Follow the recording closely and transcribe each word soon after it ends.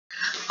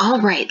All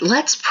right,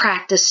 let's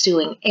practice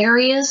doing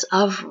areas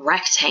of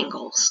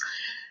rectangles.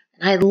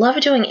 And I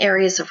love doing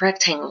areas of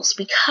rectangles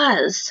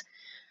because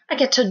I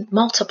get to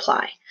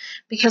multiply.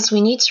 Because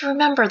we need to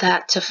remember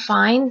that to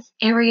find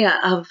area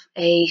of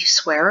a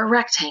square or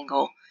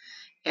rectangle,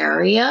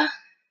 area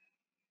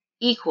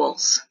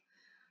equals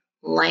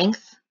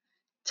length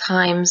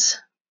times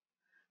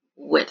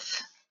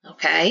width,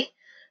 okay?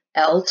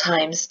 L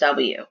times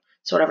W.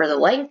 So whatever the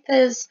length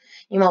is,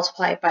 you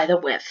multiply it by the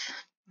width,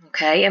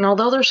 okay? And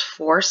although there's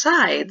 4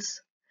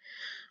 sides,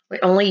 we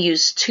only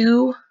use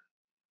 2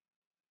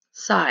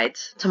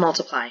 sides to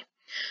multiply.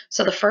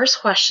 So the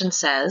first question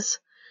says,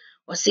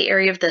 what's the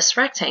area of this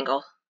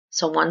rectangle?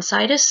 So one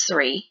side is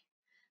 3,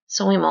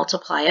 so we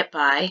multiply it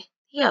by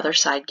the other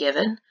side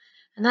given,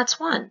 and that's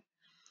 1.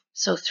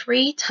 So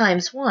 3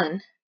 times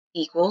 1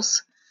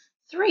 equals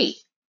 3.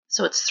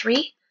 So it's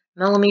 3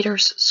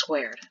 millimeters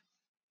squared.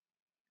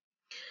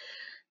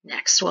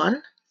 Next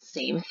one,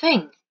 same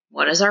thing.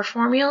 What is our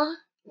formula?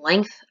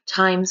 Length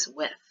times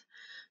width.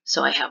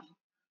 So I have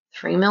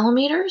 3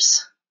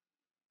 millimeters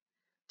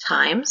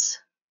times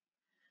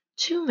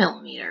 2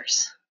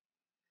 millimeters.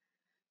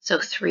 So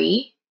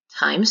 3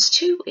 times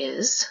 2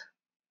 is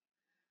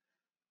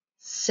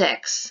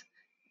 6.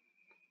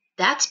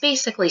 That's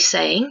basically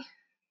saying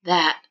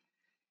that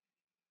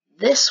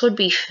this would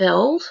be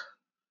filled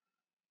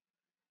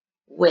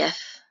with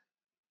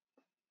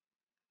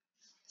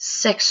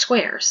 6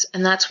 squares,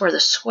 and that's where the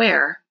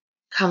square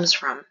comes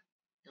from,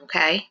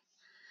 okay?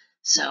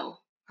 So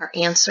our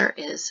answer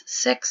is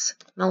 6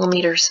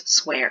 millimeters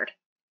squared.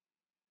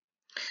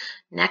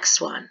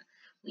 Next one,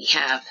 we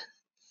have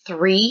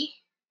 3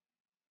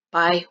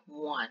 by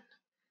 1.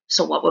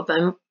 So what would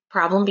my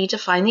problem be to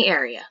find the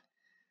area?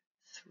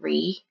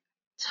 3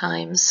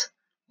 times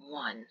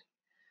 1,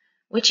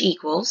 which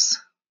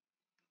equals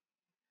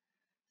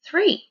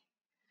 3.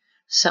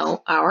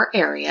 So our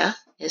area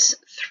is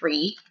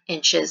 3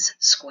 inches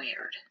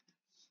squared.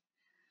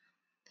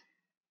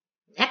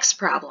 Next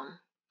problem.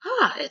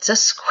 It's a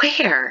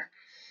square.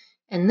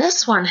 And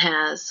this one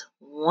has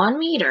 1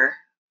 meter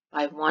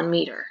by 1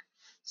 meter.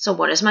 So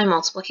what is my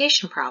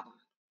multiplication problem?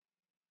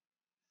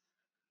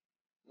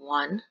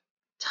 1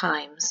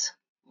 times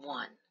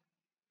 1.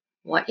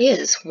 What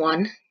is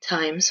 1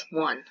 times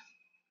 1?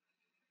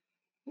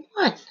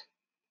 1.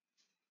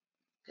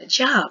 Good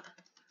job.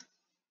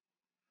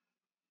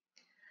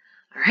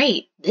 All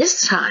right,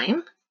 this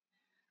time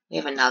we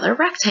have another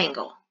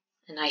rectangle,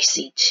 and I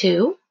see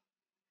 2,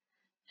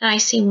 and I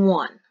see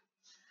 1.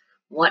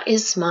 What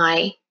is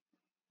my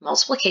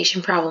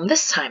multiplication problem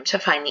this time to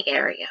find the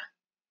area?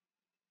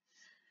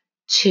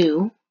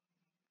 2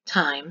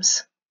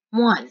 times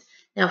 1.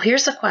 Now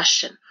here's a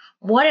question.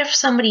 What if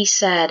somebody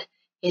said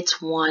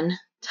it's 1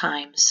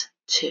 times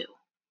 2?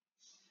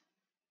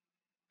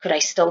 Could I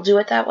still do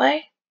it that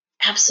way?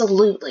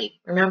 Absolutely.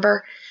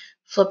 Remember,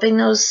 flipping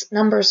those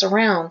numbers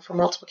around for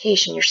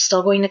multiplication, you're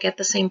still going to get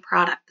the same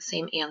product, the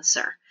same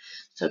answer.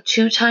 So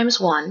 2 times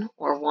 1,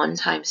 or 1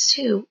 times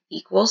 2,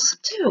 equals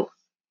 2.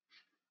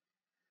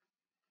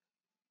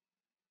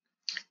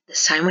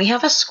 This time we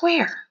have a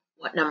square.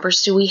 What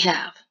numbers do we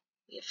have?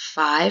 We have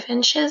 5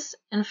 inches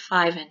and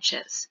 5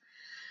 inches.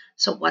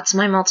 So what's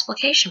my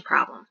multiplication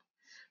problem?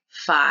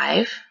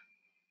 5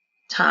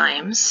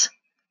 times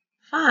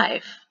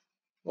 5.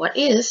 What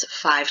is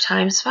 5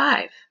 times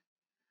 5?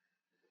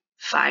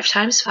 5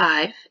 times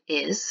 5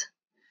 is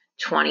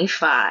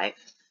 25.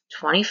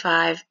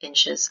 25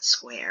 inches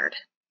squared.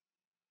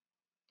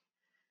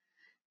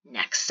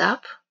 Next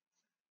up,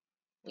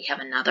 we have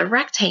another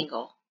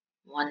rectangle.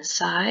 One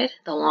side,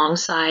 the long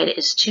side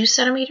is 2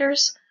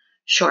 centimeters,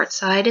 short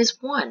side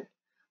is 1.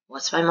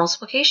 What's my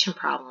multiplication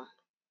problem?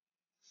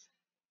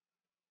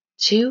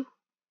 2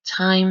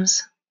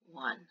 times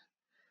 1.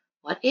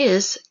 What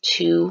is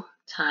 2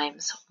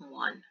 times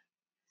 1?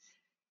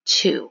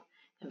 2.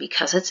 And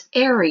because it's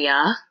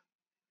area,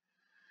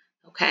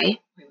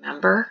 okay,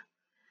 remember,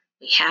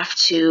 we have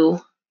to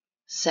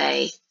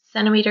say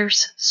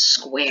centimeters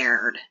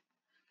squared.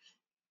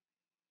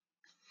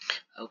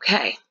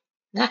 Okay,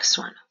 next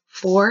one,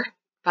 4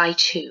 by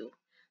 2.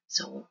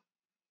 So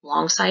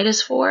long side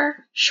is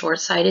 4, short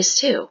side is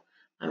 2.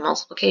 My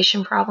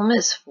multiplication problem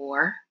is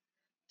 4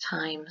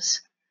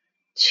 times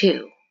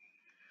 2.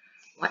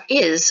 What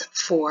is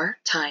 4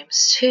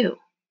 times 2?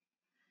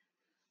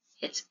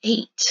 It's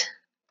 8.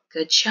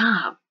 Good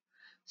job.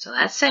 So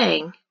that's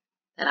saying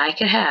that I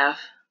could have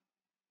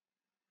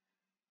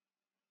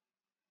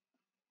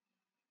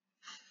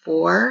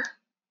 4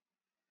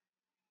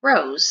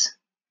 rows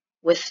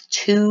with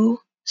 2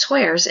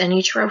 squares in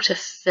each row to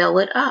fill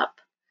it up.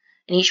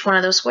 And each one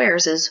of those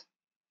squares is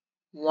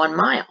 1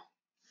 mile.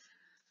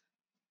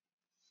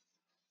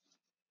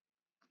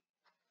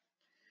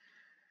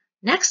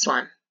 Next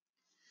one.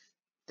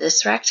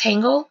 This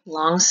rectangle,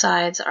 long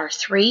sides are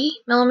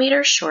 3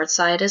 millimeters, short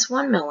side is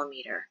 1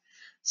 millimeter.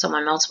 So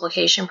my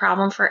multiplication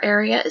problem for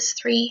area is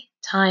 3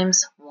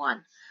 times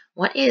 1.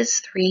 What is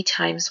 3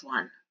 times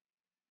 1?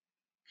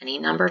 Any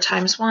number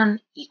times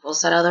 1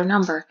 equals that other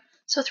number.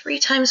 So 3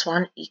 times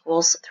 1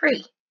 equals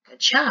 3. Good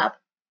job.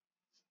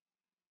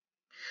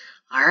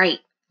 All right,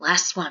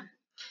 last one.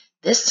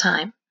 This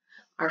time,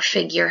 our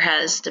figure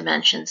has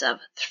dimensions of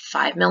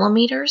 5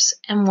 millimeters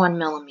and 1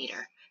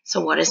 millimeter.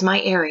 So what is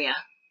my area?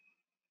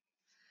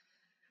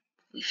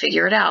 We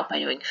figure it out by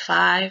doing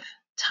 5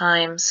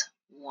 times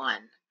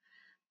 1.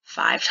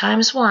 5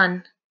 times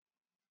 1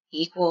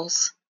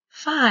 equals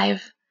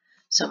 5.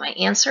 So my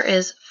answer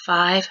is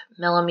 5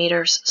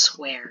 millimeters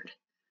squared.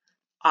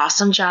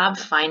 Awesome job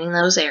finding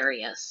those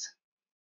areas.